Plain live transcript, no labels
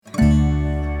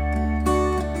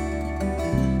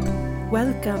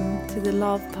Welcome to the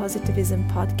Love Positivism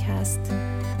podcast.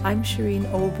 I'm Shireen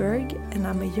Oberg, and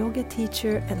I'm a yoga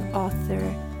teacher and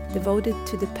author devoted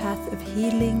to the path of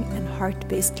healing and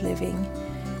heart-based living.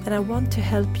 And I want to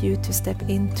help you to step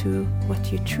into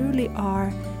what you truly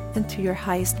are and to your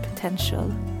highest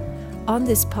potential. On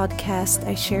this podcast,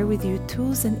 I share with you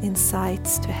tools and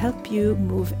insights to help you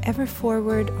move ever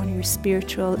forward on your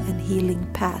spiritual and healing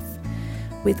path.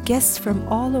 With guests from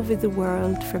all over the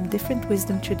world, from different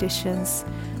wisdom traditions,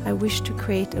 I wish to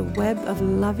create a web of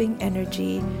loving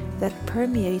energy that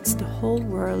permeates the whole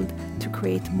world to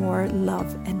create more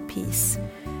love and peace.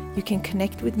 You can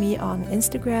connect with me on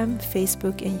Instagram,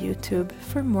 Facebook, and YouTube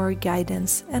for more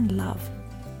guidance and love.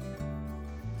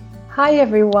 Hi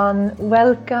everyone,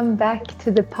 welcome back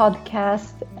to the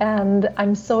podcast, and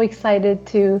I'm so excited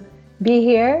to be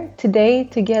here today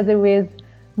together with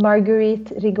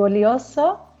Marguerite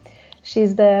Rigoglioso.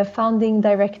 She's the founding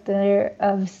director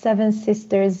of Seven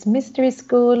Sisters Mystery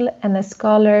School and a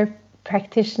scholar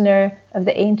practitioner of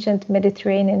the ancient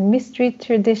Mediterranean mystery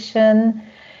tradition.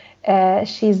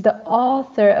 She's the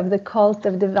author of The Cult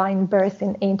of Divine Birth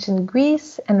in Ancient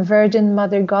Greece and Virgin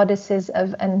Mother Goddesses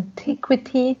of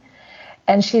Antiquity.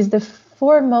 And she's the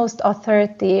foremost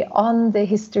authority on the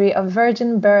history of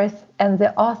virgin birth and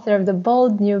the author of the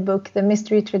bold new book, The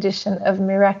Mystery Tradition of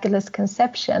Miraculous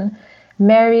Conception,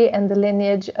 Mary and the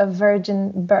Lineage of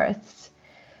Virgin Births.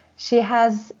 She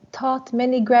has taught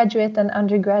many graduate and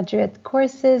undergraduate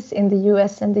courses in the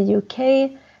US and the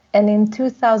UK, and in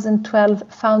 2012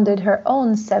 founded her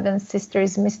own Seven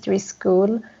Sisters Mystery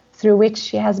School, through which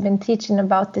she has been teaching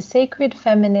about the sacred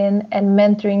feminine and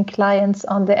mentoring clients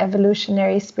on the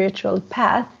evolutionary spiritual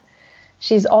path.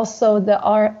 She's also the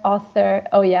author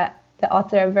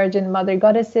of Virgin Mother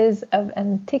Goddesses of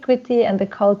Antiquity and the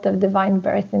Cult of Divine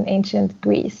Birth in Ancient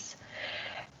Greece.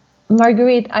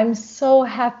 Marguerite, I'm so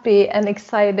happy and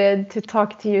excited to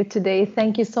talk to you today.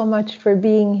 Thank you so much for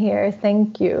being here.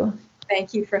 Thank you.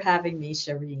 Thank you for having me,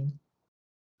 Shireen.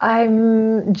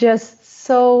 I'm just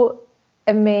so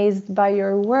amazed by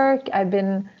your work.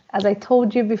 As I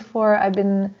told you before, I've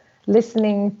been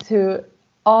listening to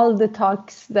all the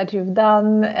talks that you've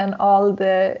done and all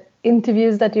the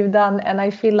interviews that you've done, and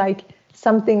I feel like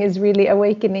something is really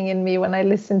awakening in me when I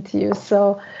listen to you.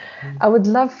 So I would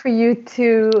love for you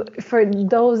for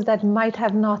those that might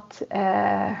have not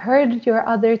heard your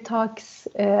other talks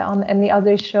on any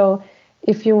other show,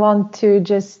 if you want to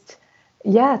just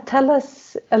tell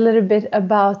us a little bit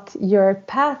about your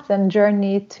path and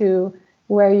journey to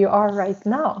where you are right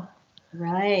now.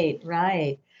 Right.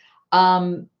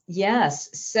 Yes.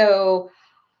 So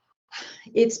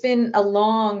it's been a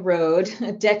long road,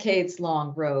 a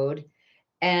decades-long road.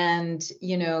 And,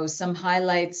 some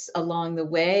highlights along the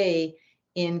way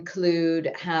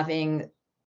include having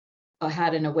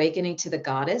had an awakening to the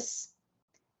goddess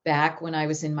back when I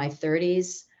was in my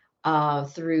 30s.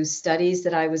 Through studies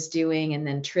that I was doing, and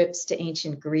then trips to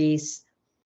ancient Greece,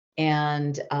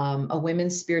 and a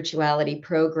women's spirituality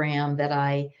program that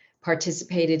I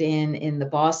participated in the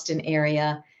Boston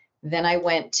area. Then I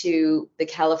went to the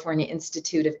California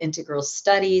Institute of Integral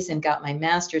Studies and got my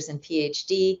master's and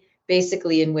PhD,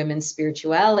 basically in women's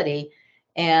spirituality.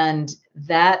 And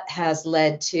that has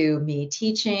led to me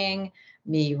teaching,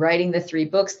 me writing the 3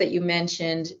 books that you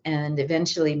mentioned, and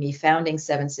eventually me founding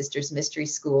Seven Sisters Mystery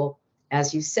School,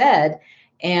 as you said,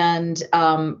 and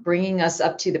bringing us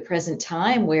up to the present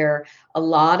time, where a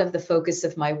lot of the focus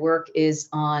of my work is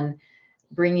on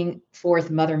bringing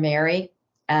forth Mother Mary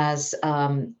as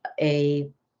a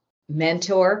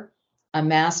mentor, a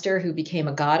master who became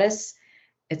a goddess,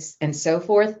 and so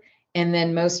forth. And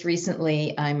then most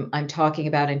recently, I'm talking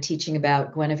about and teaching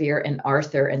about Guinevere and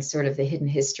Arthur and sort of the hidden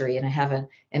history. And I have an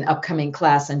upcoming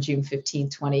class on June 15,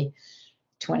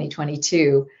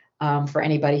 2022 for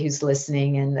anybody who's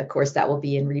listening. And of course, that will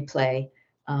be in replay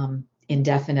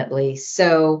indefinitely.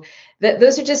 So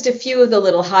those are just a few of the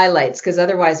little highlights, because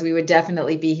otherwise we would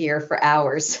definitely be here for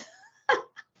hours.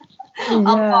 When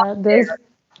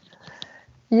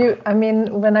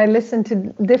I listen to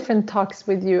different talks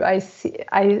with you, I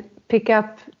pick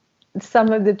up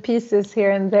some of the pieces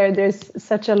here and there. There's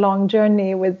such a long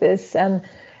journey with this, and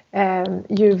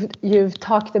you've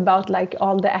talked about like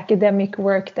all the academic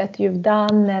work that you've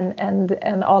done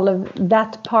and all of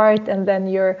that part, and then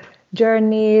your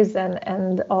journeys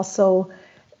and also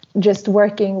just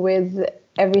working with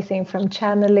everything from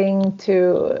channeling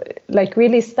to like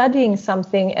really studying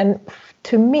something. And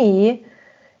to me,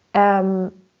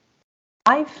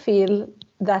 I feel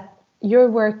that your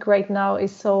work right now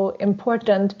is so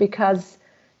important because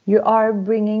you are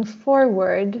bringing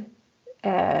forward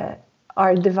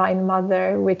our Divine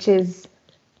Mother, which is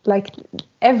like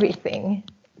everything.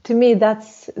 To me,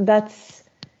 that's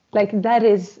like that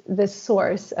is the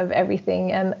source of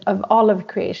everything and of all of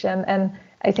creation. And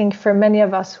I think for many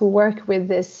of us who work with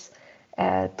this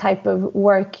type of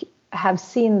work have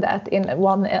seen that in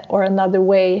one or another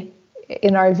way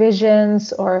in our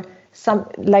visions, or some,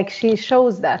 like she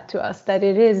shows that to us, that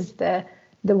it is the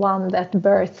one that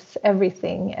births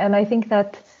everything. And I think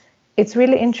that it's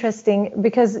really interesting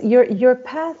because your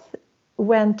path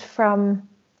went from,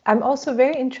 I'm also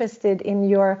very interested in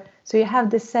your, so you have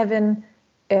the Seven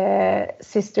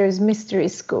Sisters Mystery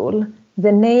School,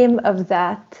 the name of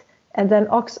that, and then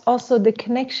also the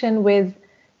connection with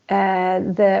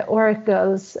the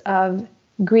oracles of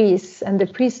Greece and the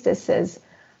priestesses.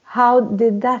 How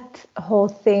did that whole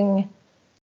thing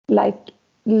like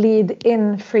lead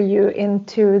in for you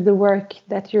into the work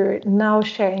that you're now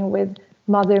sharing with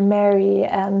Mother Mary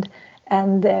and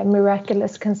the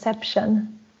miraculous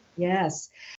conception? Yes.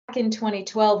 Back in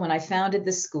 2012, when I founded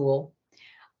the school,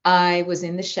 I was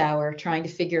in the shower trying to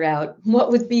figure out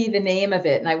what would be the name of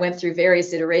it. And I went through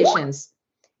various iterations.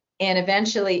 And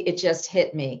eventually it just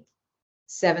hit me,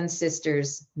 Seven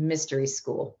Sisters Mystery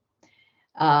School.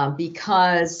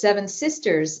 Because Seven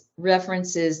Sisters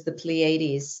references the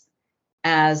Pleiades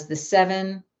as the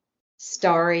seven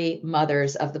starry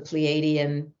mothers of the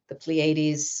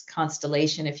Pleiades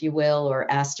constellation, if you will,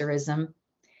 or asterism.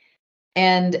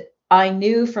 And I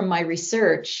knew from my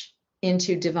research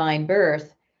into divine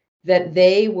birth that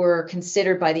they were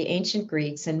considered by the ancient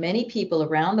Greeks and many people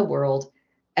around the world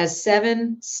as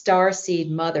seven starseed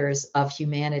mothers of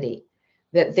humanity,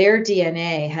 that their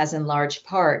DNA has in large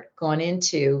part gone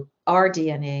into our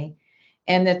DNA,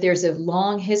 and that there's a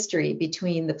long history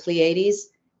between the Pleiades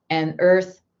and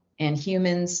Earth and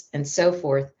humans and so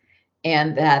forth,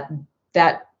 and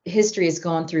that history has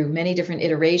gone through many different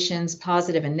iterations,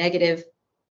 positive and negative,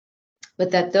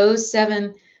 but that those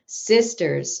seven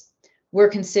sisters were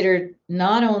considered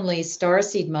not only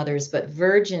starseed mothers, but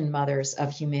virgin mothers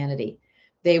of humanity.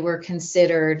 They were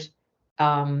considered,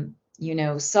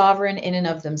 sovereign in and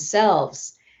of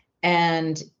themselves.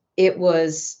 And it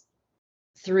was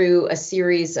through a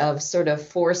series of sort of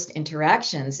forced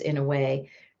interactions, in a way,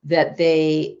 that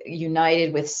they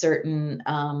united with certain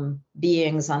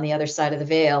beings on the other side of the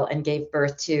veil and gave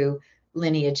birth to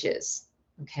lineages.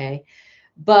 Okay.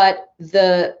 But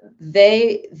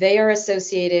they are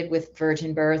associated with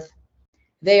virgin birth.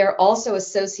 They are also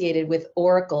associated with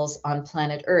oracles on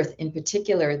planet Earth, in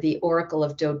particular the Oracle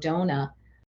of Dodona,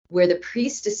 where the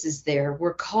priestesses there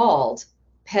were called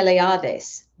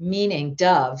Pleiades, meaning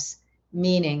doves,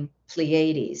 meaning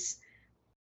Pleiades.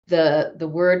 The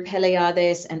word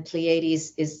Pleiades and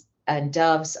Pleiades and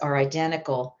doves are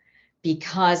identical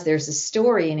because there's a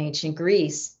story in ancient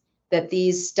Greece that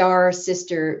these star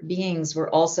sister beings were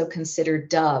also considered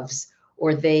doves,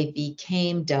 or they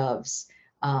became doves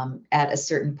at a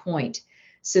certain point.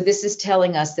 So this is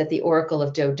telling us that the Oracle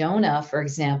of Dodona, for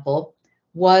example,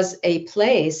 was a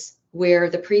place where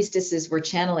the priestesses were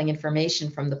channeling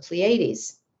information from the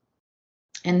Pleiades.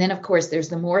 And then, of course, there's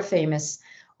the more famous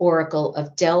Oracle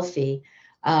of Delphi,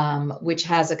 which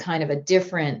has a kind of a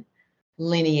different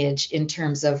lineage in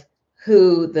terms of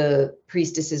who the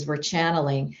priestesses were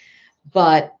channeling.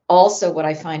 But also what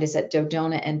I find is that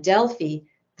Dodona and Delphi,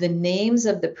 the names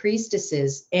of the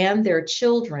priestesses and their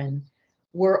children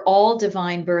were all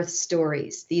divine birth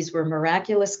stories. These were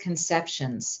miraculous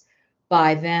conceptions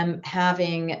by them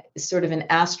having sort of an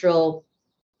astral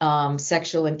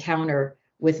sexual encounter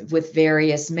with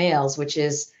various males, which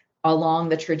is along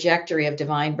the trajectory of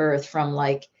divine birth from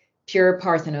like pure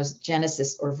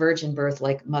parthenogenesis or virgin birth,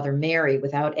 like Mother Mary,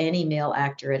 without any male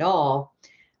actor at all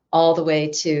the way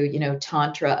to,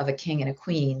 tantra of a king and a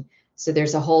queen. So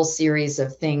there's a whole series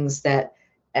of things that,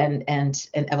 and an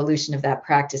evolution of that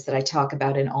practice that I talk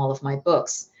about in all of my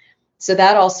books. So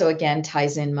that also, again,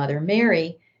 ties in Mother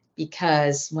Mary,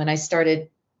 because when I started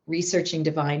researching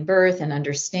divine birth and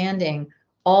understanding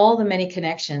all the many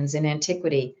connections in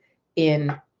antiquity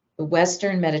in the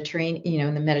Western Mediterranean,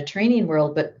 in the Mediterranean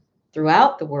world, but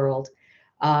throughout the world,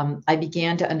 I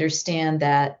began to understand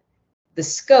that the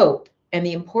scope and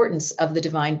the importance of the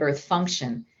divine birth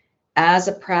function as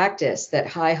a practice that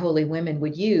high holy women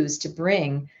would use to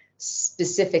bring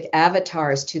specific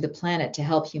avatars to the planet to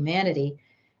help humanity.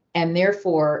 And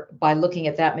therefore, by looking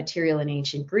at that material in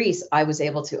ancient Greece, I was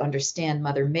able to understand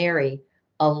Mother Mary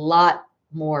a lot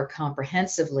more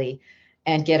comprehensively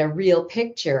and get a real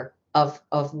picture of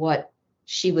what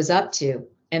she was up to.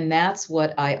 And that's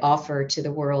what I offer to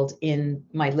the world in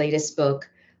my latest book,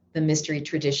 The Mystery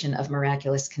Tradition of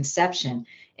Miraculous Conception.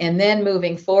 And then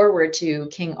moving forward to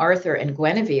King Arthur and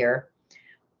Guinevere,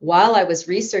 while I was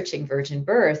researching virgin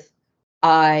birth,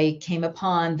 I came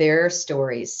upon their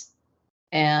stories.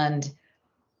 And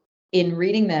in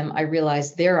reading them, I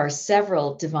realized there are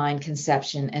several divine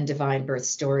conception and divine birth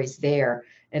stories there.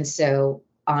 And so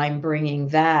I'm bringing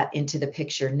that into the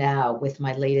picture now with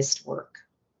my latest work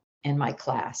and my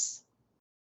class.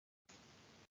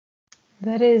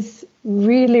 That is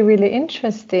really, really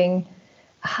interesting.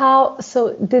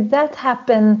 So did that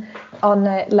happen on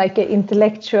like an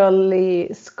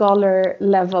intellectually scholar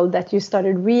level, that you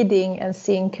started reading and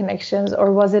seeing connections,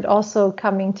 or was it also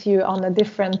coming to you on a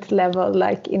different level,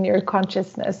 like in your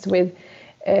consciousness with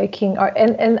King Arthur?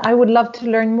 And I would love to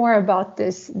learn more about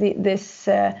these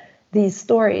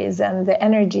stories and the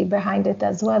energy behind it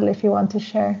as well, if you want to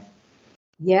share.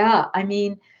 Yeah, I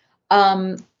mean,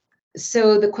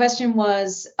 so the question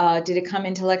was, did it come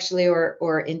intellectually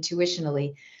or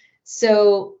intuitionally?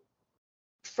 So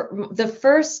for the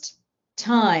first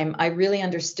time I really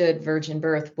understood virgin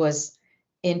birth was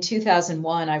in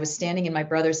 2001. I was standing in my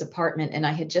brother's apartment, and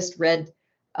I had just read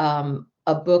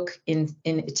a book in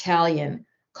Italian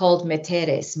called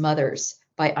Meteres, Mothers,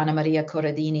 by Anna Maria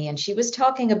Corradini. And she was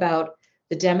talking about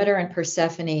the Demeter and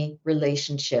Persephone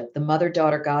relationship, the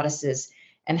mother-daughter goddesses,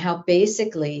 and how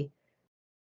basically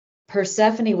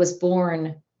Persephone was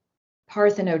born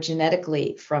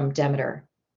parthenogenetically from Demeter.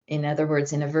 In other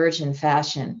words, in a virgin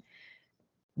fashion.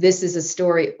 This is a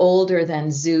story older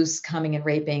than Zeus coming and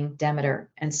raping Demeter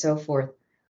and so forth.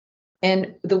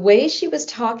 And the way she was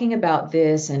talking about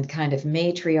this and kind of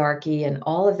matriarchy and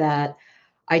all of that,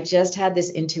 I just had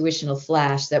this intuitional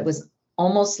flash that was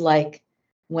almost like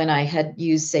when I had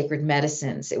used sacred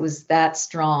medicines. It was that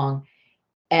strong.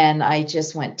 And I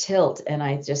just went tilt, and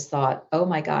I just thought, oh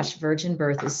my gosh, virgin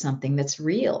birth is something that's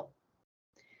real.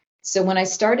 So when I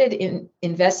started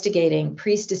investigating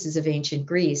priestesses of ancient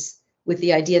Greece with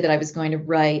the idea that I was going to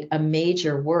write a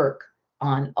major work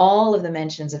on all of the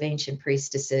mentions of ancient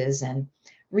priestesses and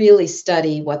really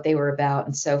study what they were about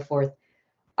and so forth,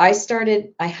 I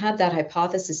had that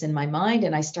hypothesis in my mind,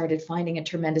 and I started finding a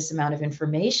tremendous amount of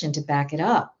information to back it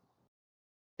up,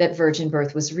 that virgin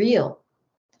birth was real,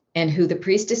 and who the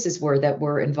priestesses were that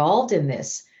were involved in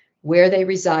this, where they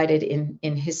resided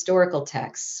in historical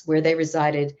texts, where they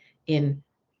resided in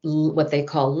what they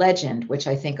call legend, which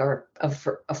I think are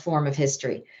a form of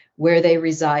history, where they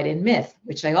reside in myth,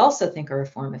 which I also think are a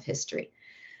form of history.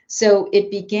 So it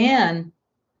began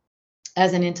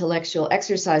as an intellectual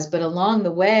exercise, but along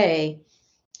the way,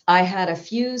 I had a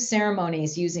few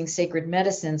ceremonies using sacred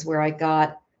medicines where I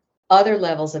got other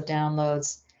levels of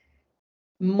downloads.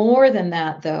 More than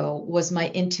that, though, was my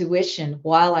intuition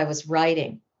while I was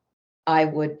writing. I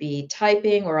would be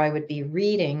typing or I would be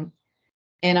reading,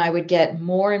 and I would get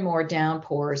more and more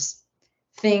downpours,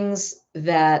 things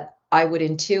that I would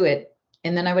intuit,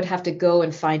 and then I would have to go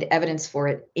and find evidence for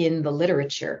it in the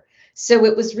literature. So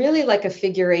it was really like a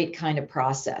figure eight kind of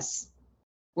process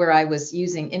where I was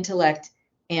using intellect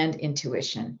and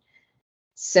intuition.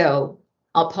 So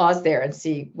I'll pause there and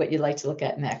see what you'd like to look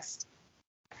at next.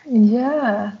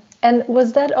 Yeah. And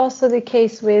was that also the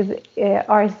case with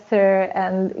Arthur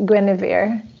and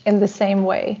Guinevere in the same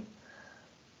way?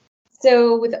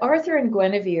 So with Arthur and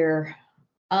Guinevere,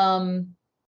 I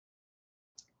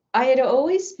had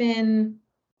always been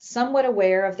somewhat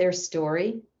aware of their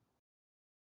story,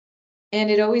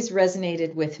 and it always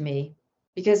resonated with me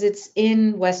because it's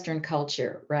in Western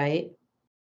culture, right?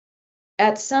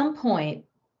 At some point,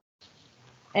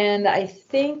 and I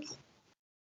think,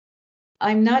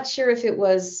 I'm not sure if it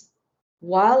was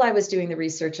while I was doing the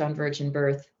research on virgin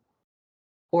birth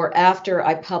or after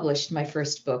I published my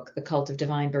first book, The Cult of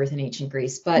Divine Birth in Ancient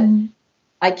Greece, but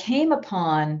I came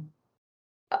upon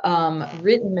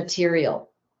written material.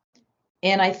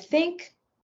 And I think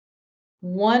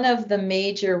one of the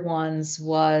major ones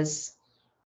was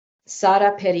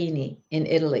Sara Perini in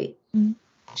Italy.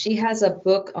 She has a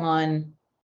book on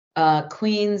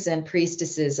queens and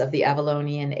priestesses of the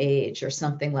Avalonian age or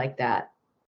something like that.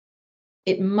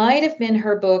 It might have been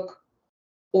her book,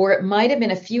 or it might have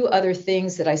been a few other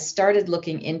things that I started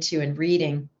looking into and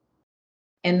reading.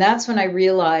 And that's when I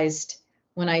realized,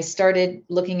 when I started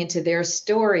looking into their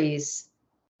stories,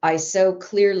 I so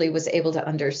clearly was able to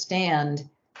understand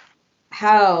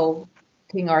how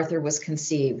King Arthur was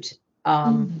conceived.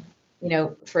 You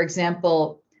know, for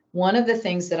example, one of the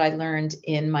things that I learned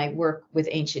in my work with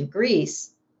ancient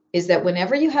Greece is that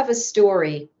whenever you have a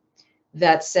story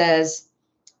that says,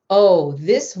 oh,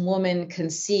 this woman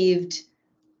conceived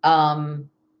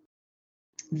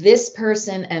this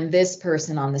person and this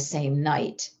person on the same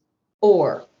night,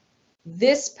 or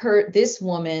this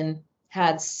woman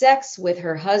had sex with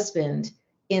her husband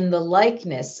in the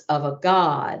likeness of a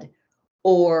god,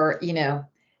 or,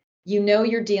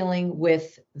 you're dealing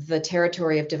with the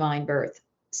territory of divine birth.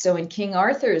 So in King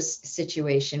Arthur's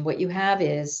situation, what you have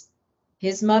is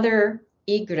his mother,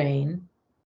 Igraine,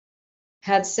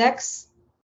 had sex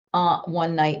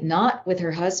one night, not with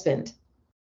her husband.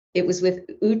 It was with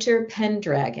Uther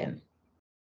Pendragon.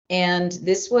 And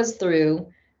this was through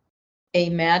a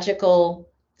magical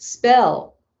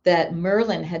spell that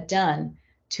Merlin had done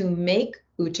to make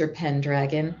Uther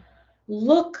Pendragon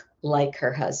look like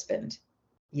her husband,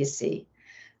 you see.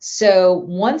 So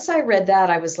once I read that,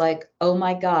 I was like, oh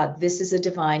my God, this is a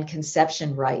divine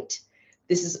conception rite.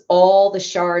 This is all the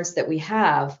shards that we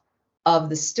have of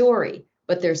the story,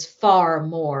 but there's far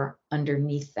more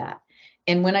underneath that.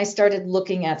 And when I started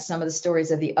looking at some of the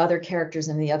stories of the other characters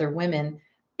and the other women,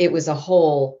 it was a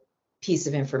whole piece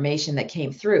of information that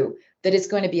came through that is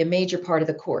going to be a major part of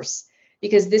the course,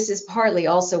 because this is partly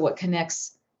also what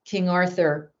connects King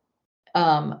Arthur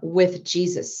with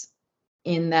Jesus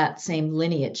in that same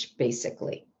lineage,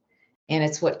 basically. And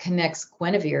it's what connects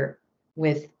Guinevere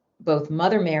with both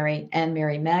Mother Mary and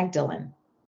Mary Magdalene.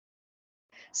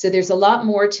 So there's a lot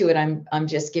more to it. I'm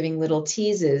just giving little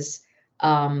teases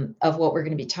of what we're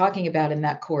going to be talking about in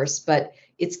that course, but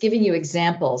it's giving you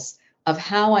examples of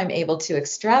how I'm able to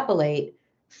extrapolate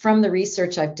from the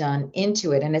research I've done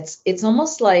into it. And it's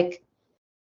almost like,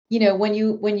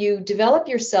 when you develop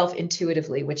yourself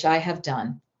intuitively, which I have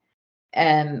done,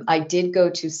 and I did go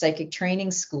to psychic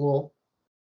training school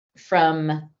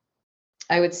from,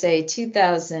 I would say,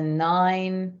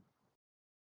 2009,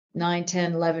 9,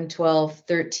 10, 11, 12,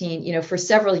 13, for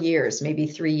several years, maybe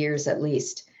 3 years at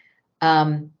least.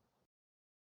 You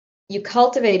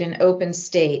cultivate an open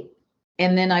state.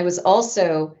 And then I was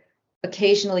also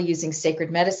occasionally using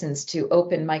sacred medicines to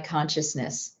open my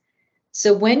consciousness.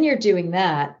 So when you're doing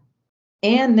that,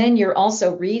 and then you're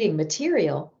also reading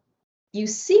material, you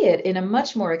see it in a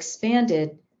much more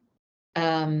expanded,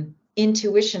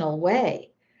 intuitional way.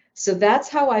 So that's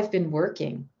how I've been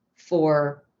working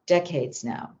for decades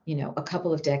now, a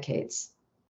couple of decades.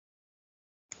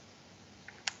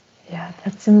 Yeah,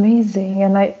 that's amazing.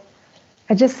 And I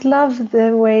just love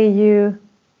the way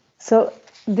so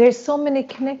there's so many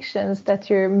connections that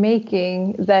you're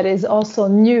making that is also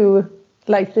new.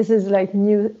 Like this is like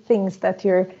new things that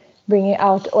you're bringing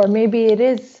out, or maybe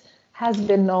has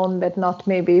been known, but not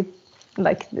maybe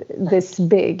like this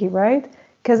big, right?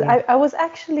 Because yeah. I was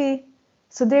actually,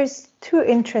 so there's two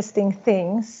interesting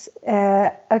things.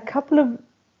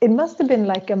 It must have been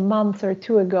like a month or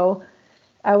two ago,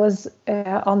 I was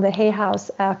on the Hay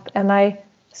House app, and I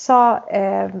saw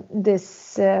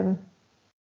this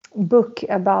book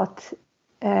about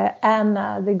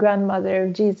Anna, the grandmother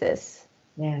of Jesus.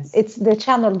 Yes. It's the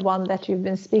channeled one that you've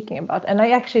been speaking about. And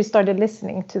I actually started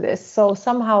listening to this. So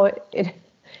somehow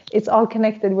it's all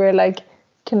connected. We're like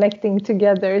connecting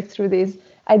together through these.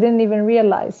 I didn't even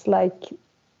realize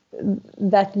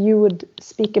that you would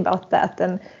speak about that.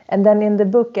 And then in the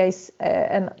book,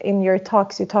 and in your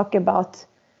talks, you talk about,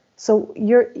 so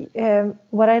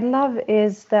what I love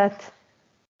is that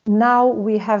now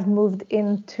we have moved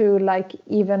into like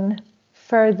even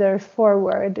further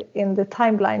forward in the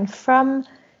timeline from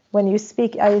when you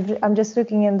speak. I'm just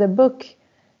looking in the book.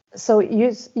 So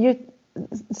you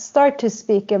start to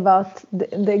speak about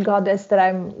the goddess that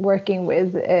I'm working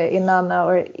with, Inanna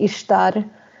or Ishtar,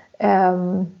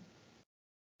 and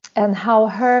how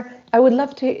I would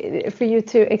love for you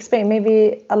to explain.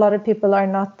 Maybe a lot of people are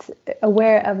not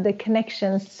aware of the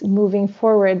connections moving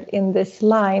forward in this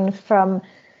line from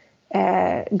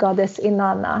goddess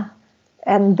Inanna,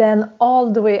 and then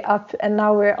all the way up, and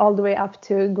now we're all the way up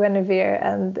to Guinevere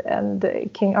and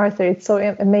King Arthur. It's so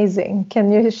amazing.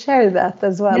 Can you share that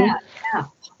as well? Yeah.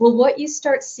 Well, what you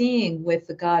start seeing with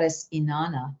the goddess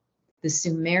Inanna, the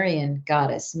Sumerian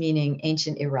goddess, meaning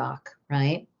ancient Iraq,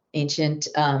 right? Ancient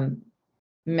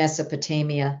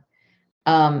Mesopotamia.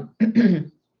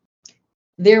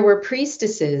 There were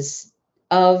priestesses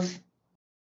of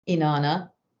Inanna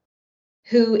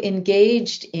who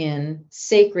engaged in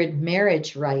sacred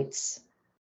marriage rites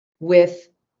with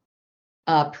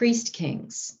priest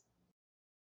kings.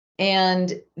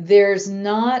 And there's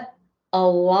not a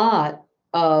lot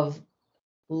of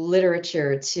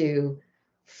literature to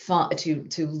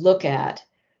look at,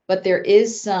 but there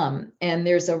is some. And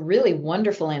there's a really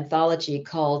wonderful anthology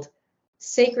called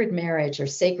Sacred Marriage or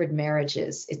Sacred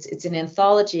Marriages. It's an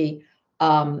anthology.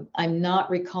 I'm not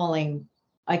recalling.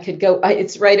 I could go,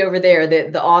 it's right over there.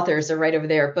 The authors are right over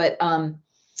there, but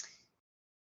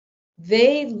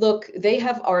they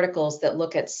have articles that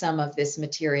look at some of this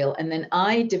material. And then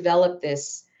I developed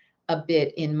this a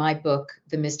bit in my book,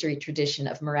 The Mystery Tradition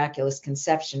of Miraculous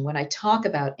Conception, when I talk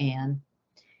about Anne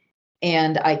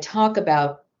and I talk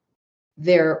about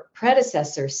their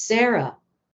predecessor, Sarah,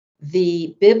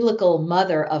 the biblical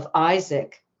mother of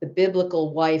Isaac, the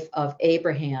biblical wife of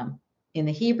Abraham in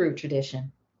the Hebrew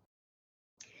tradition.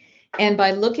 And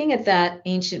by looking at that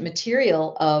ancient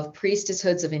material of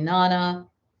priestesshoods of Inanna,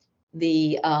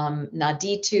 the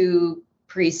Naditu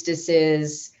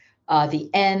priestesses, the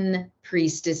En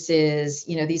priestesses,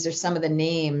 these are some of the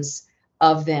names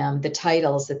of them, the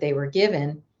titles that they were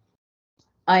given,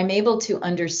 I'm able to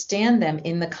understand them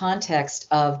in the context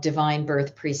of divine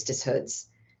birth priestesshoods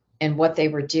and what they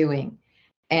were doing,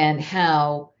 and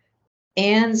how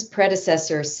Anne's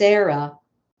predecessor, Sarah,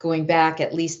 going back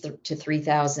at least to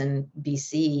 3000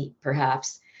 BC,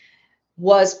 perhaps,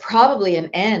 was probably an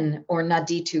En or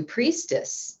Naditu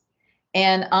priestess.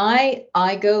 And I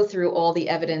go through all the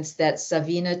evidence that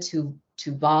Savina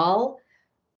Tubal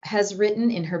has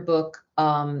written in her book,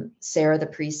 Sarah the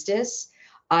Priestess.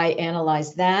 I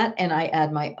analyze that and I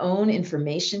add my own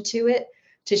information to it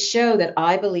to show that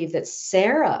I believe that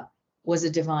Sarah was a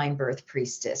divine birth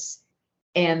priestess,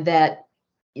 and that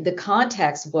the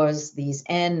context was these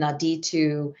En,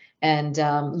 Naditu, and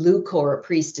Luchor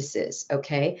priestesses,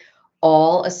 okay,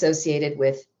 all associated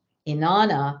with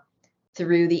Inanna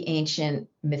through the ancient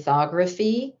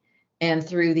mythography and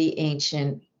through the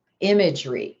ancient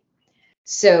imagery.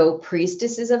 So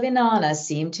priestesses of Inanna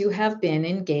seem to have been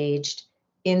engaged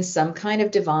in some kind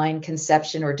of divine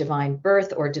conception or divine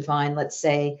birth or divine, let's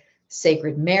say,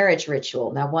 sacred marriage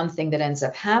ritual. Now, one thing that ends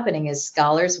up happening is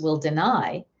scholars will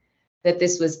deny that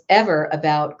this was ever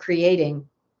about creating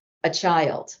a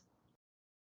child.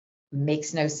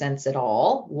 Makes no sense at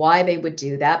all why they would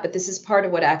do that, but this is part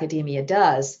of what academia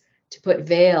does, to put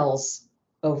veils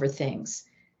over things.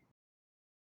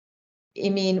 I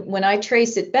mean, when I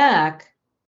trace it back,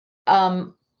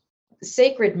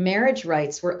 sacred marriage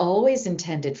rites were always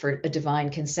intended for a divine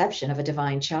conception of a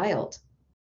divine child.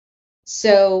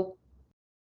 So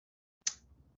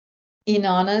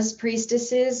Inanna's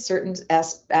priestesses, certain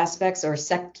aspects or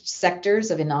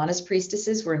sectors of Inanna's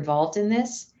priestesses were involved in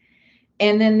this.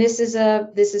 And then this is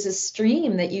a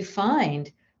stream that you find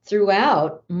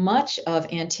throughout much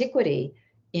of antiquity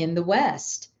in the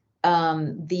West.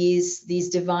 These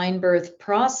divine birth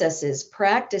processes,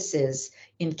 practices,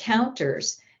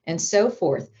 encounters, and so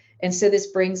forth. And so this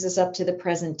brings us up to the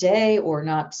present day, or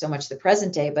not so much the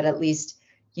present day, but at least,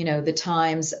 the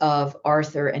times of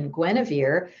Arthur and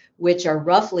Guinevere, which are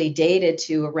roughly dated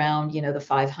to around, the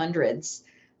 500s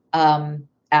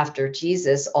after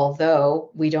Jesus, although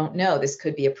we don't know. This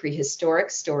could be a prehistoric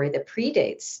story that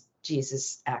predates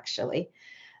Jesus, actually.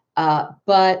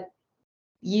 But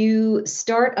you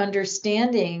start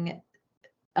understanding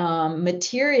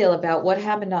material about what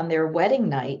happened on their wedding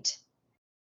night,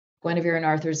 Guinevere and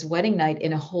Arthur's wedding night,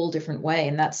 in a whole different way.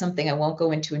 And that's something I won't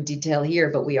go into in detail here,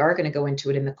 but we are going to go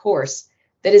into it in the course,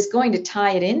 that is going to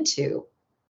tie it into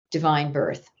divine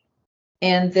birth.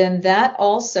 And then that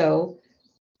also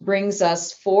brings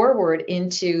us forward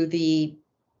into the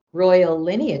royal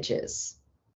lineages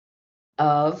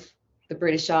of the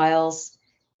British Isles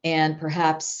and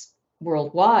perhaps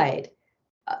worldwide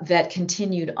that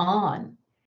continued on.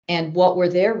 And what were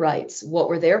their rites? What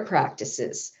were their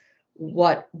practices?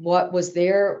 What were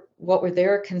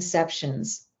their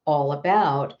conceptions all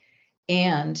about?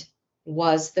 And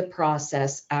was the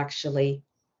process actually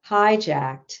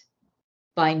hijacked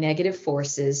by negative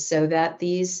forces so that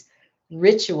these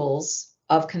rituals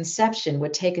of conception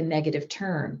would take a negative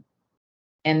turn,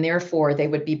 and therefore they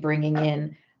would be bringing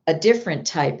in a different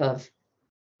type of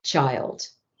child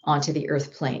onto the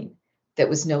earth plane that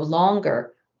was no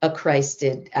longer a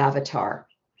Christed avatar?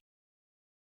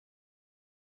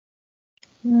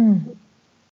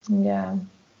 Yeah.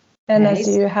 And Nice.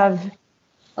 as you have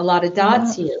A lot of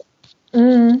dots here.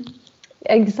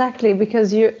 Exactly,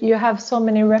 because you have so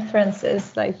many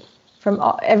references, like from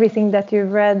everything that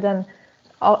you've read, and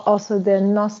also the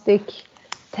Gnostic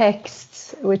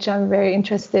texts, which I'm very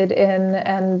interested in,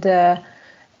 and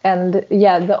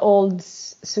the old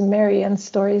Sumerian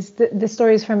stories, the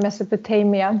stories from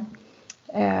Mesopotamia,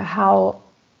 how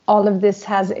all of this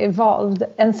has evolved.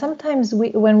 And sometimes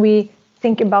when we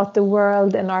think about the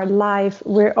world and our life,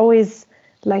 we're always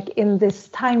like in this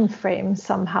time frame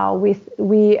somehow.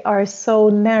 We are so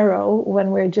narrow when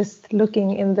we're just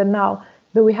looking in the now,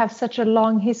 but we have such a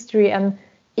long history, and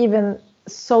even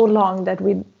so long that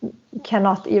we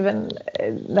cannot even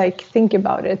think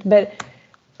about it. But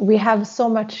we have so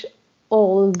much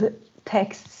old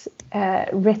texts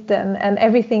written, and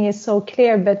everything is so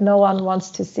clear, but no one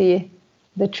wants to see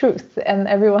the truth, and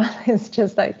everyone is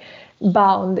just like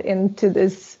bound into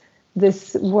this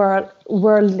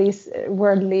worldly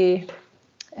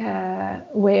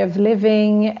way of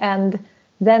living, and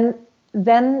then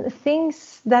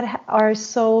things that are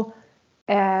so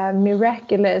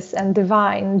miraculous and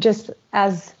divine, just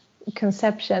as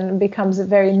conception, becomes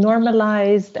very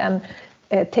normalized and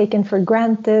taken for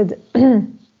granted.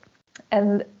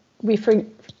 And we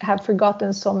have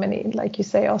forgotten so many, like you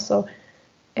say, also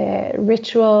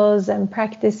rituals and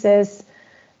practices.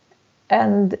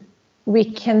 And we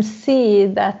can see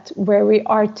that where we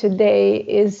are today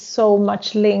is so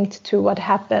much linked to what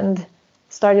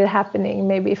started happening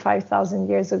maybe 5,000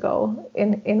 years ago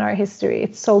in our history.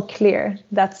 It's so clear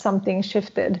that something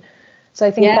shifted. So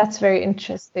I think that's very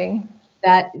interesting.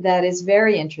 That is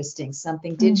very interesting.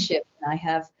 Something did shift. And I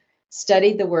have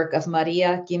studied the work of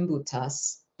Marija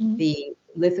Gimbutas, the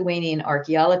Lithuanian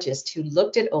archaeologist who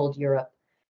looked at old Europe,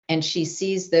 and she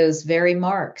sees those very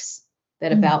marks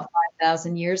that about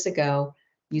 5,000 years ago,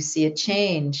 you see a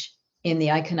change in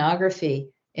the iconography,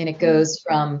 and it goes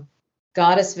from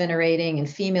goddess venerating and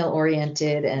female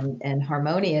oriented and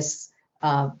harmonious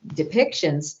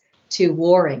depictions to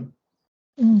warring.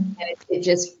 And it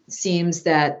just seems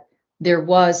that there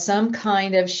was some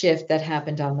kind of shift that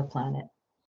happened on the planet.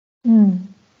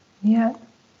 Yeah.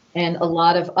 And a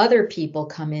lot of other people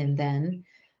come in then,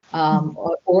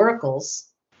 oracles,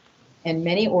 and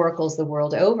many oracles the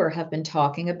world over have been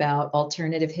talking about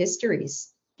alternative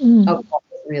histories of what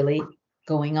was really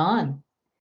going on.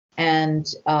 And,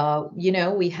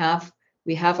 we have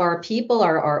our people,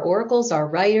 our oracles, our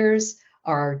writers,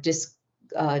 our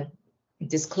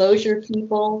disclosure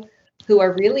people who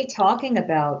are really talking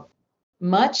about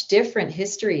much different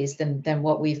histories than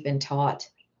what we've been taught.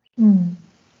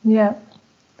 Yeah.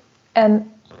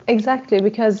 And exactly,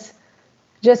 because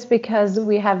just because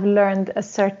we have learned a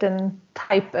certain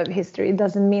type of history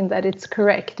doesn't mean that it's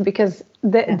correct, because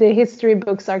the history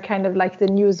books are kind of like the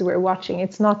news we're watching.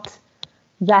 It's not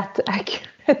that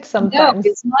accurate sometimes.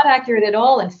 No, it's not accurate at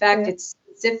all. In fact, it's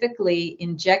specifically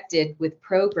injected with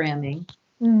programming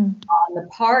on the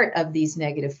part of these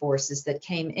negative forces that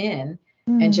came in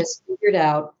and just figured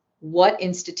out what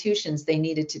institutions they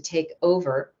needed to take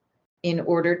over in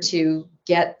order to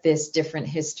get this different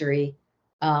history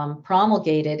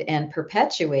promulgated and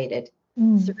perpetuated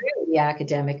through the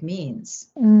academic means.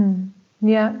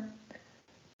 Yeah.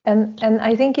 And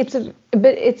I think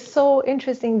it's so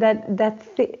interesting that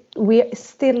we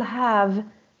still have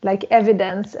like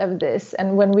evidence of this,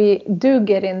 and when we do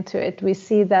get into it, we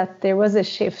see that there was a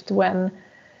shift when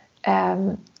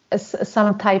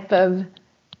some type of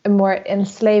more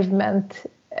enslavement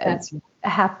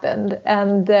happened,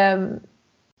 and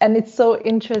it's so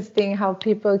interesting how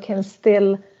people can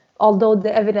still, although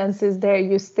the evidence is there,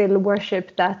 you still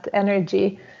worship that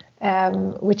energy.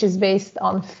 Which is based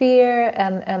on fear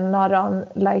and not on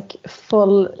like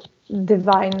full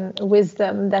divine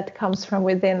wisdom that comes from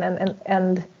within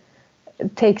and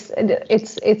takes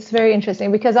it's very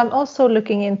interesting, because I'm also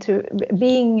looking into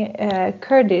being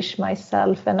Kurdish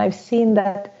myself, and I've seen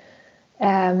that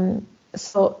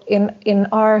so in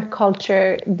our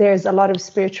culture there's a lot of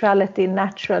spirituality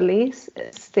naturally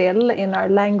still in our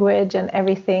language and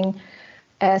everything.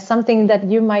 Something that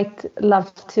you might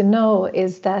love to know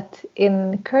is that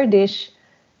in Kurdish,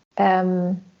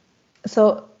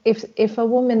 so if a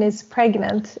woman is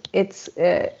pregnant,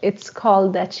 it's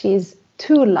called that she's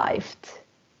two-lifed,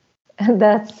 and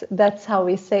that's how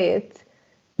we say it,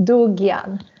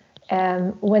 dugyan.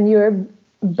 When you're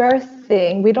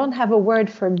birthing, we don't have a word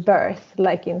for birth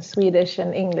like in Swedish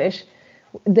and English.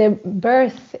 The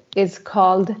birth is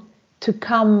called to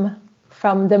come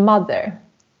from the mother.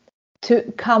 To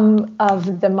come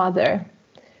of the mother.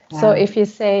 Wow. So if you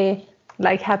say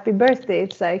like happy birthday,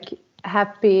 it's like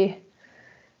happy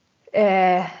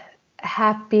day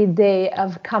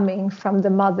of coming from the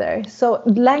mother. So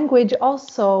language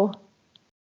also,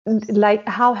 like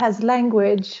how has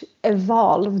language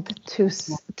evolved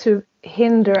to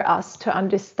hinder us to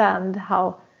understand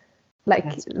how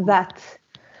like that.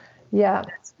 Yeah,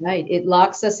 that's right. It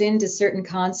locks us into certain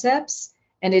concepts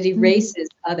and it erases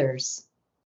others.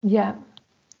 Yeah,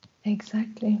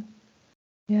 exactly.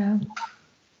 Yeah.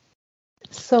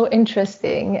 So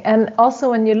interesting. And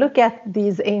also when you look at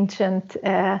these ancient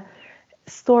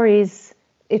stories,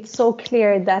 it's so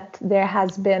clear that there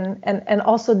has been, and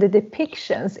also the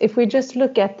depictions, if we just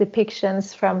look at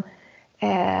depictions from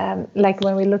like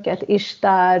when we look at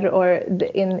Ishtar or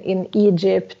in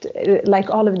Egypt,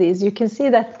 like all of these, you can see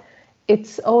that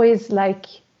it's always like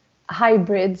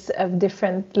hybrids of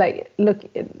different, like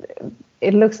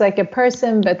it looks like a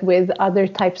person, but with other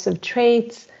types of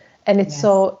traits. and it's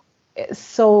so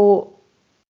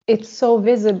it's so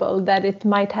visible that it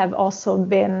might have also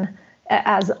been,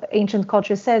 as ancient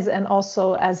culture says, and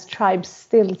also as tribes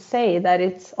still say, that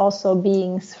it's also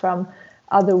beings from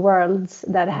other worlds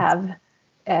that have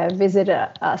visited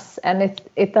us. And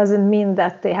it doesn't mean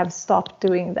that they have stopped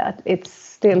doing that. It's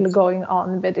still going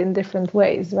on, but in different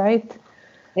ways, right?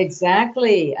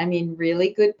 Exactly. I mean, really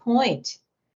good point.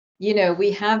 You know,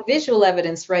 we have visual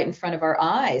evidence right in front of our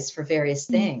eyes for various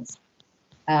things.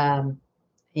 Around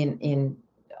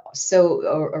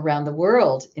the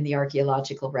world in the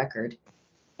archaeological record.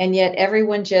 And yet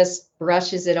everyone just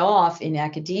brushes it off in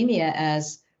academia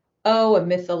as, oh, a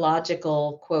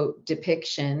mythological, quote,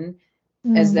 depiction,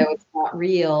 as though it's not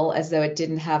real, as though it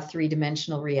didn't have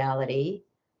three-dimensional reality.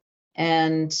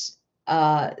 And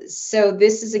so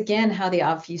this is, again, how the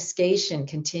obfuscation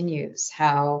continues,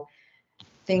 how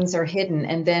things are hidden.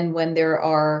 And then when there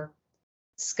are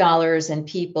scholars and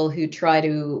people who try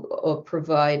to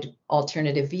provide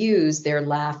alternative views, they're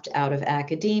laughed out of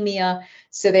academia.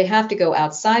 So they have to go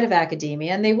outside of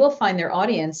academia, and they will find their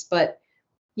audience. But,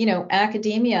 you know,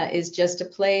 academia is just a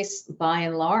place, by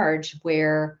and large,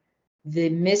 where the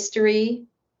mystery,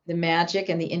 the magic,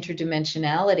 and the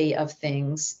interdimensionality of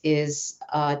things is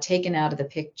taken out of the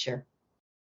picture.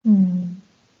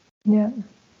 Yeah,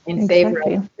 in favor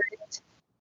of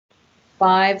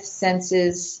five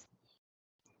senses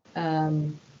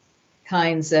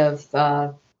kinds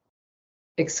of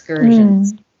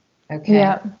excursions. Okay.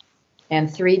 Yeah.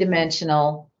 And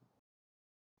three-dimensional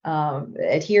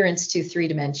adherence to three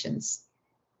dimensions.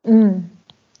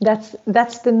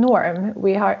 That's the norm.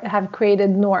 We have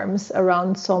created norms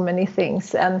around so many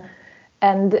things, and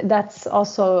that's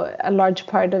also a large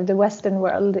part of the Western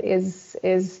world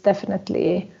is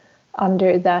definitely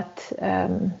under that.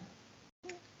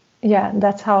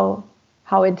 That's how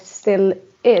it still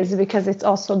is, because it's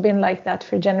also been like that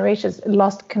for generations.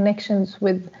 Lost connections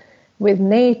with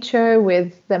nature,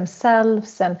 with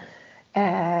themselves, and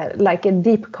like a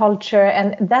deep culture.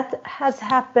 And that has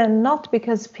happened not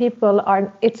because people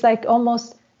are, it's like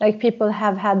almost like people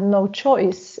have had no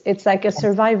choice. It's like a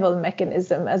survival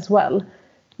mechanism as well,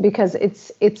 because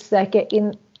it's like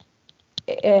an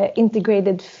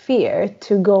integrated fear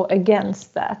to go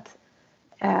against that.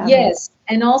 Yes,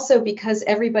 and also because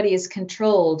everybody is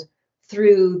controlled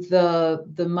through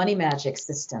the money magic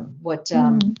system, what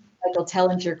Michael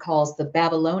Tellinger calls the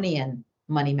Babylonian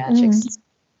money magic system.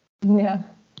 Yeah.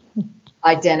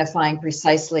 Identifying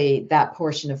precisely that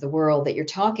portion of the world that you're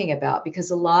talking about,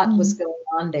 because a lot was going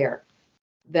on there.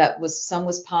 Some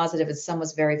was positive and some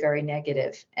was very, very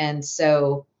negative. And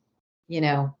so, you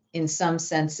know, in some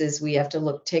senses, we have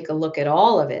to take a look at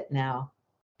all of it now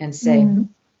and say,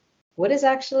 what is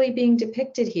actually being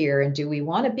depicted here? And do we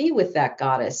want to be with that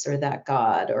goddess or that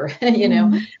god? Or, you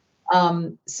know,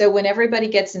 so when everybody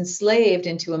gets enslaved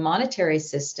into a monetary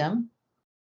system,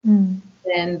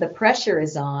 then the pressure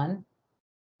is on,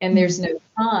 and there's no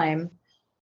time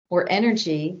or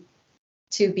energy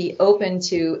to be open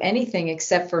to anything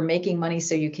except for making money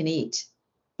so you can eat.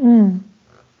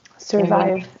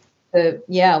 Survive.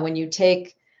 When you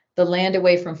take the land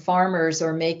away from farmers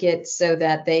or make it so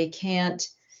that they can't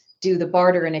do the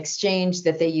barter and exchange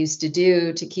that they used to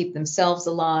do to keep themselves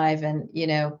alive, and you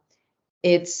know,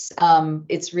 it's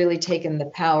really taken the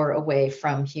power away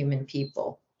from human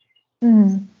people.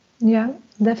 Yeah,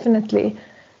 definitely.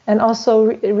 And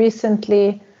also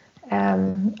recently,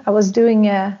 I was doing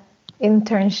a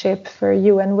internship for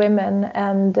UN Women,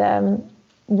 and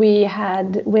we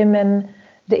had women,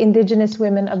 the indigenous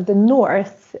women of the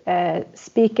North,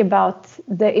 speak about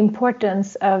the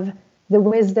importance of the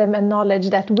wisdom and knowledge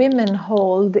that women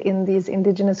hold in these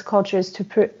indigenous cultures to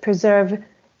preserve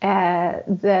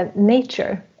the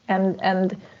nature,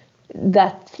 and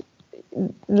that,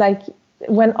 like,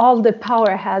 when all the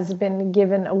power has been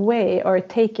given away or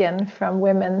taken from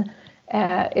women,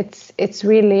 it's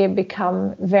really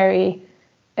become very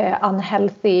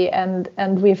unhealthy, and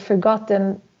we've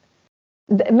forgotten.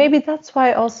 Maybe that's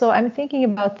why also I'm thinking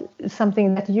about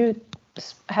something that you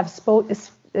have spoke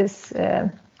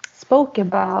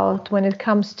about when it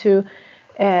comes to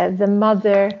the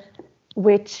mother,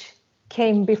 which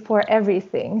came before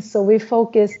everything. So we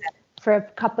focused for a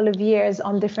couple of years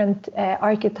on different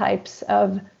archetypes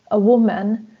of a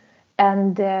woman,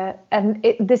 and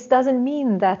this doesn't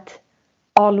mean that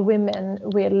all women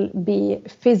will be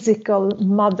physical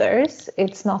mothers.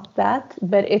 It's not that,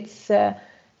 but it's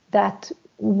that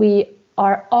we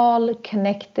are all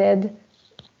connected.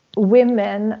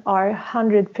 Women are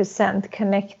 100%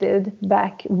 connected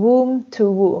back womb to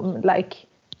womb. Like,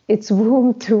 it's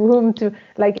womb to womb to,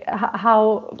 like,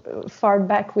 how far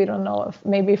back we don't know, if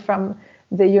maybe from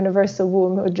the universal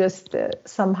womb who just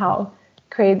somehow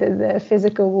created the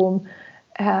physical womb.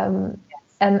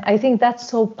 And I think that's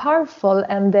so powerful,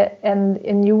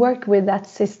 and you work with that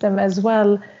system as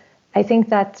well. I think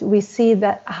that we see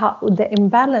that how the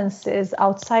imbalances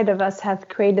outside of us have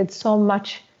created so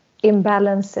much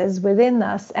imbalances within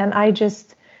us. And I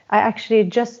actually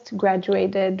just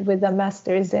graduated with a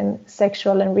master's in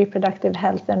sexual and reproductive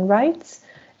health and rights,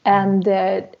 and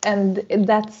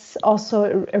that's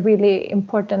also a really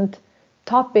important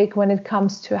topic when it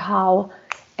comes to how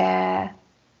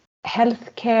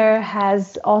healthcare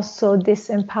has also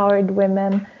disempowered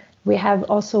women. We have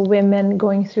also women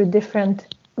going through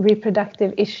different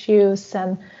reproductive issues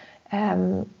and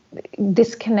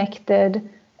disconnected.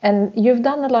 And you've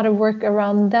done a lot of work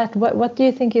around that. What do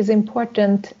you think is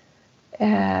important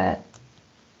to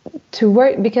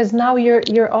work? Because now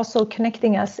you're also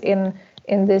connecting us in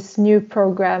this new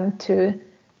program to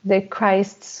the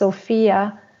Christ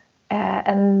Sophia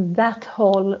and that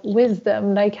whole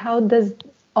wisdom. Like, how does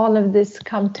all of this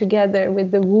come together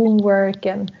with the womb work?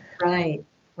 And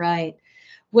right.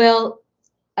 Well,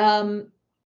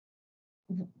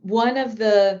 one of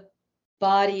the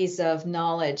bodies of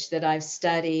knowledge that I've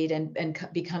studied and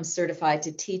become certified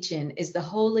to teach in is the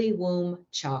Holy Womb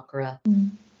Chakra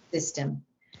system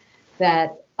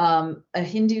that a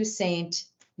Hindu saint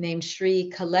named Sri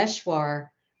Kaleshwar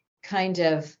kind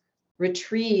of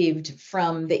retrieved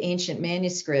from the ancient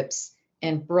manuscripts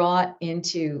and brought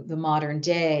into the modern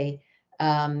day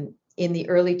in the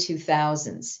early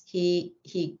 2000s.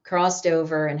 He crossed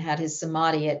over and had his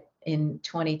samadhi in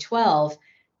 2012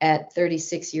 at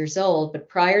 36 years old. But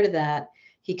prior to that,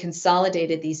 he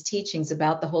consolidated these teachings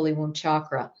about the Holy Womb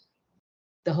Chakra.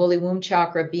 The Holy Womb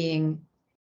Chakra being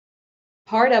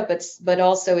part of, but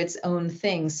also its own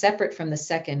thing, separate from the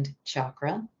second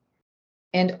chakra,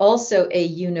 and also a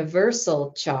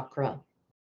universal chakra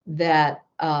that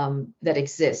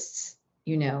exists,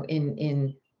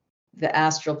 in the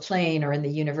astral plane or in the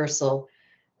universal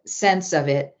sense of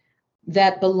it,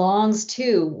 that belongs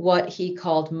to what he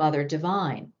called Mother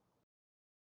Divine.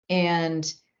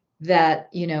 And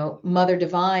that, Mother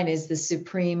Divine is the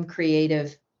supreme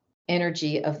creative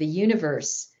energy of the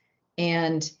universe.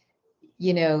 And,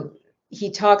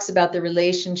 he talks about the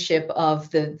relationship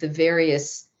of the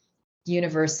various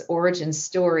universe origin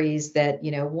stories that,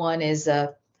 one is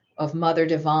of Mother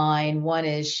Divine, one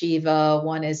is Shiva,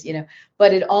 one is,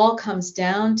 but it all comes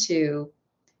down to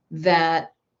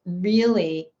that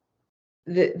really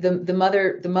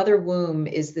the mother womb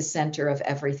is the center of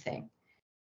everything.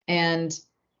 And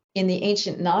in the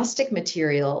ancient Gnostic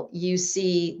material, you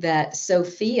see that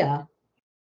Sophia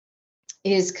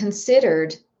is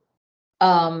considered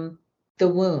the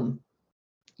womb,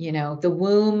 the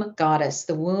womb goddess,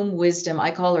 the womb wisdom.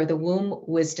 I call her the womb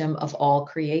wisdom of all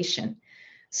creation.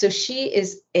 So she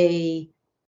is a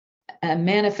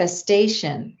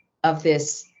manifestation of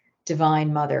this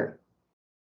divine mother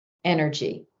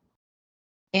energy.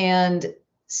 And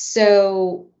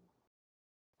so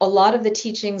a lot of the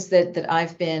teachings that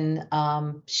I've been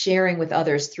sharing with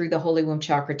others through the Holy Womb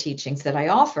Chakra teachings that I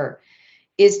offer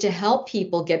is to help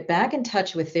people get back in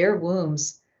touch with their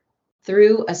wombs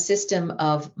through a system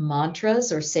of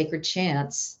mantras or sacred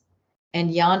chants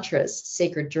and yantras,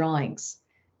 sacred drawings.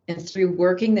 And through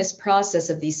working this process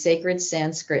of these sacred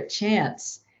Sanskrit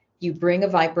chants, you bring a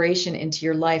vibration into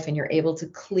your life and you're able to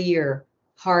clear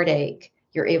heartache.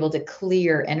 You're able to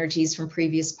clear energies from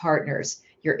previous partners.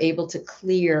 You're able to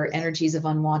clear energies of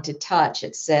unwanted touch,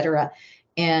 etc.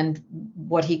 And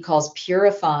what he calls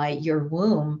purify your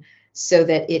womb so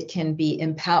that it can be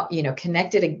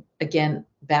connected again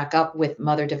back up with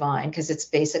Mother Divine, because it's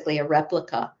basically a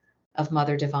replica of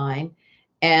Mother Divine,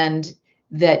 and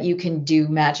that you can do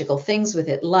magical things with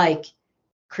it, like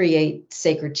create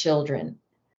sacred children,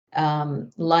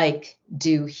 like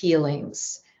do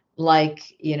healings,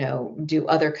 like, do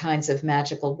other kinds of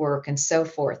magical work and so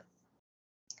forth.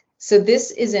 So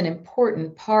this is an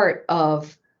important part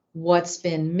of what's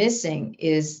been missing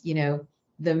is,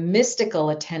 the mystical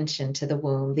attention to the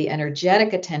womb, the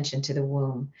energetic attention to the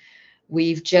womb.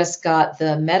 We've just got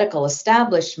the medical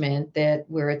establishment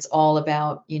where it's all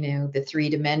about, the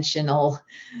three-dimensional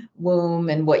womb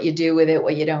and what you do with it,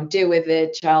 what you don't do with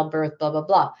it, childbirth, blah, blah,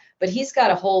 blah. But he's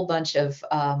got a whole bunch of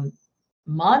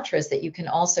mantras that you can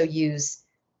also use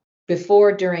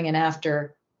before, during, and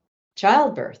after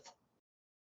childbirth.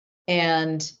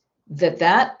 And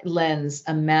that lends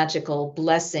a magical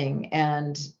blessing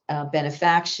and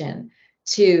benefaction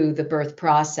to the birth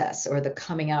process, or the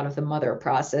coming out of the mother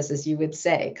process, as you would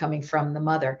say, coming from the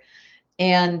mother.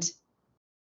 And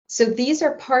so these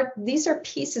are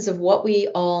pieces of what we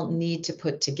all need to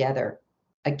put together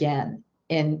again.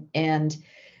 And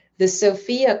the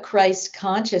Sophia Christ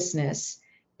consciousness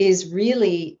is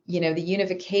really, the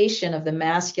unification of the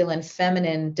masculine,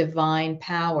 feminine, divine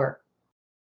power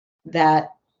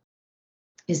that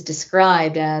is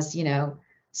described as,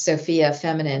 Sophia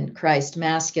feminine, Christ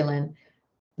masculine.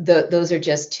 Those are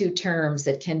just two terms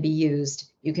that can be used.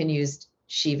 You can use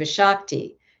Shiva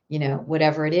Shakti,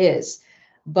 whatever it is.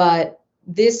 But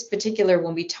this particular,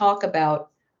 when we talk about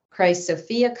Christ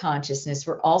Sophia consciousness,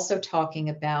 we're also talking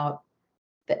about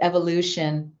the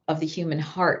evolution of the human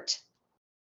heart,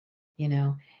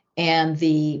 and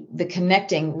the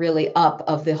connecting really up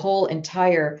of the whole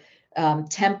entire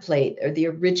template, or the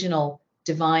original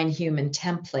divine human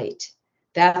template.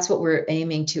 That's what we're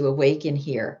aiming to awaken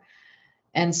here.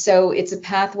 And so it's a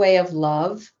pathway of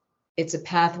love. It's a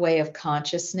pathway of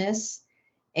consciousness.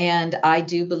 And I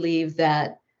do believe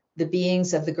that the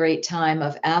beings of the great time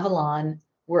of Avalon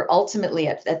were ultimately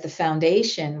at the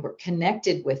foundation, were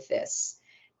connected with this.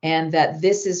 And that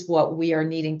this is what we are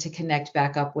needing to connect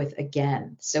back up with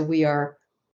again. So we are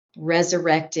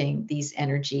resurrecting these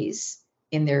energies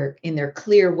in their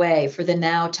clear way for the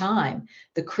now time,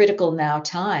 the critical now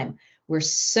time, where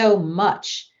so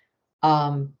much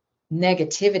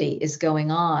negativity is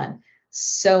going on,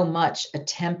 so much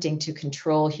attempting to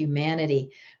control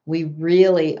humanity. We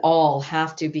really all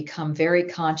have to become very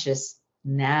conscious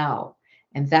now.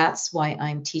 And that's why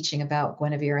I'm teaching about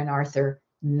Guinevere and Arthur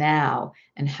now,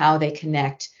 and how they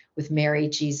connect with Mary,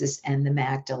 Jesus, and the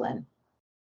Magdalene.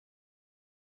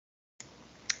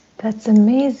 That's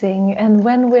amazing. And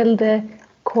when will the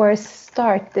course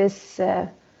start?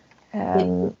 It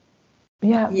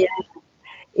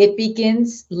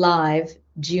begins live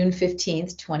June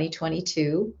 15th,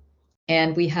 2022.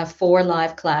 And we have 4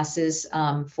 live classes,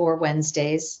 4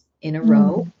 Wednesdays in a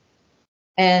row.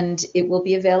 And it will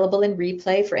be available in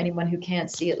replay for anyone who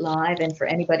can't see it live, and for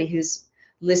anybody who's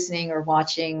listening or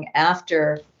watching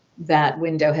after that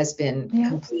window has been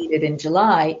completed in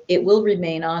July. It will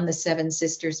remain on the Seven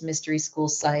Sisters Mystery School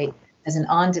site as an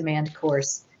on-demand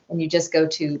course. And you just go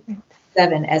to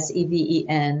 7,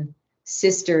 SEVEN,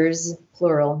 sisters,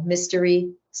 plural,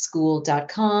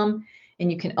 mysteryschool.com.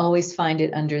 And you can always find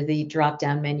it under the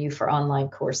drop-down menu for online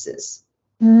courses.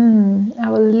 I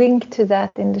will link to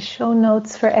that in the show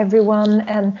notes for everyone.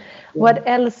 And what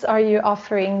else are you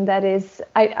offering that is,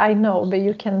 I know, but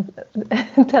you can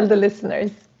tell the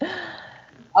listeners.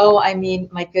 Oh, I mean,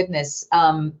 my goodness.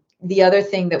 The other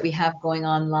thing that we have going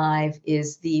on live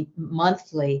is the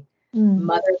monthly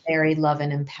Mother Mary Love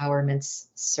and Empowerment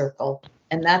Circle.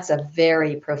 And that's a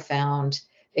very profound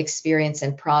experience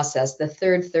and process. The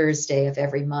 3rd Thursday of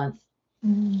every month,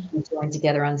 we join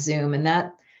together on Zoom. And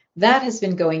that has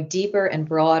been going deeper and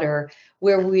broader,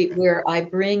 where I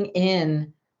bring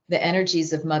in the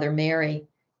energies of Mother Mary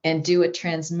and do a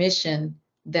transmission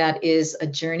that is a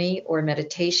journey or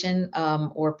meditation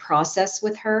or process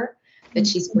with her that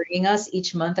she's bringing us.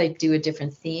 Each month I do a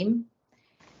different theme,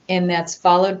 and that's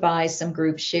followed by some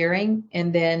group sharing,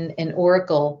 and then an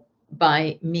oracle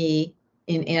by me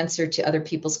in answer to other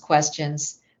people's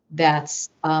questions that's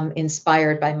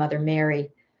inspired by Mother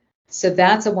Mary. So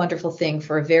that's a wonderful thing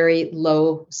for a very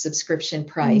low subscription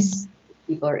price.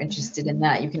 People are interested in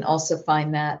that. You can also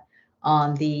find that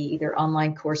on the either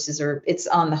online courses, or it's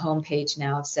on the homepage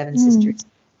now of Seven Sisters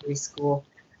Mystery School.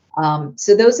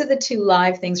 So those are the 2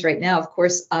 live things right now. Of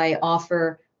course, I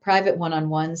offer private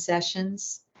one-on-one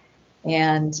sessions,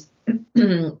 and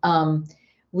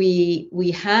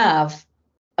we have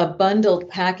a bundled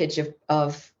package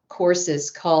of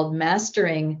courses called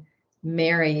Mastering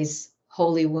Mary's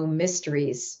Holy Womb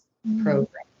Mysteries program.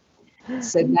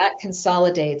 So that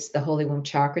consolidates the Holy Womb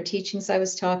chakra teachings I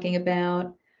was talking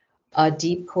about, a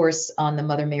deep course on the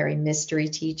Mother Mary mystery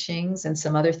teachings, and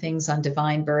some other things on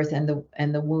divine birth and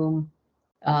the womb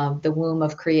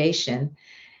of creation.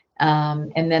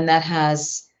 And then that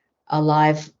has a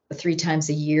live 3 times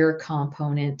a year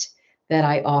component that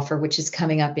I offer, which is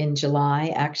coming up in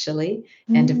July, actually.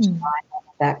 End of July,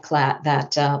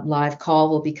 that live call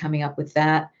will be coming up with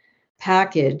that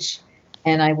package.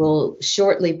 And I will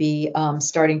shortly be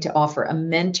starting to offer a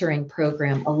mentoring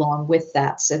program along with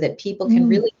that, so that people can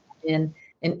really come in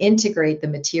and integrate the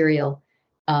material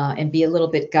and be a little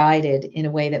bit guided in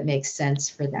a way that makes sense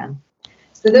for them.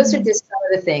 So those are just some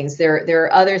of the things. There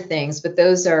are other things, but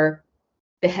those are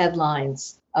the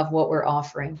headlines of what we're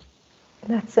offering.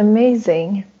 That's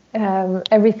amazing.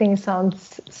 Everything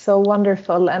sounds so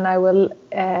wonderful, and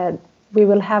we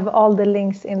will have all the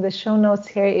links in the show notes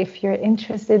here if you're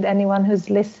interested, anyone who's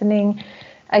listening.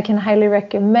 I can highly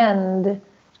recommend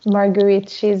Marguerite.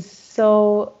 She's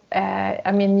so,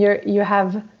 I mean, you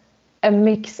have a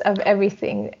mix of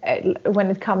everything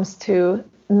when it comes to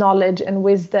knowledge and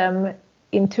wisdom,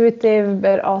 intuitive,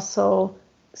 but also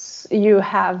you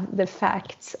have the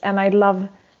facts. And I love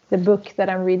the book that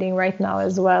I'm reading right now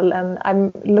as well. And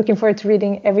I'm looking forward to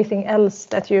reading everything else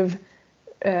that you've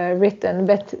written.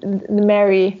 But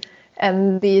Mary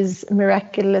and these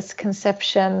miraculous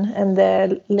conception and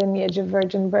the lineage of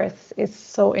virgin birth is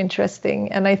so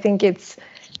interesting. And I think it's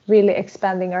really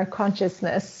expanding our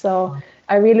consciousness. So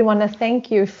I really want to thank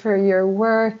you for your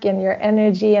work and your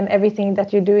energy and everything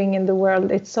that you're doing in the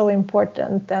world. It's so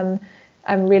important. And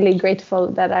I'm really grateful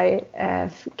that I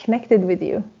have connected with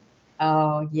you.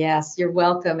 Oh, yes, you're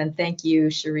welcome. And thank you,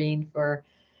 Shireen, for,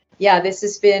 this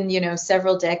has been,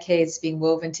 several decades being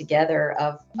woven together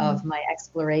of my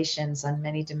explorations on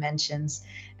many dimensions,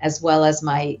 as well as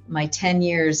my 10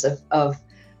 years of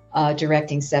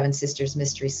directing Seven Sisters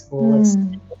Mystery School. It's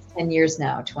 10 years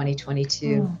now,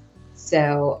 2022.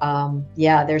 So,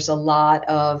 there's a lot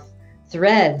of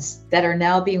threads that are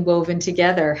now being woven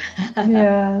together in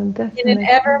an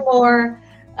ever more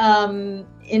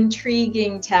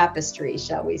intriguing tapestry,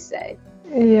 shall we say.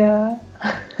 Yeah.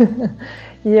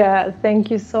 Thank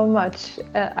you so much.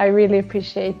 I really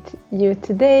appreciate you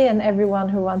today, and everyone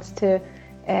who wants to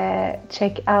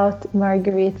check out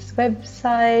Marguerite's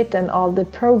website and all the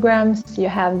programs. You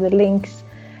have the links,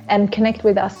 and connect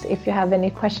with us if you have any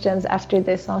questions after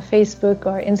this on Facebook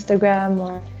or Instagram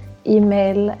or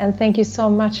email. And thank you so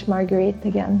much, Marguerite,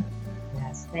 again.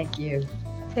 Yes, thank you.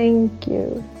 Thank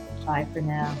you. Bye for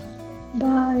now.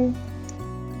 Bye.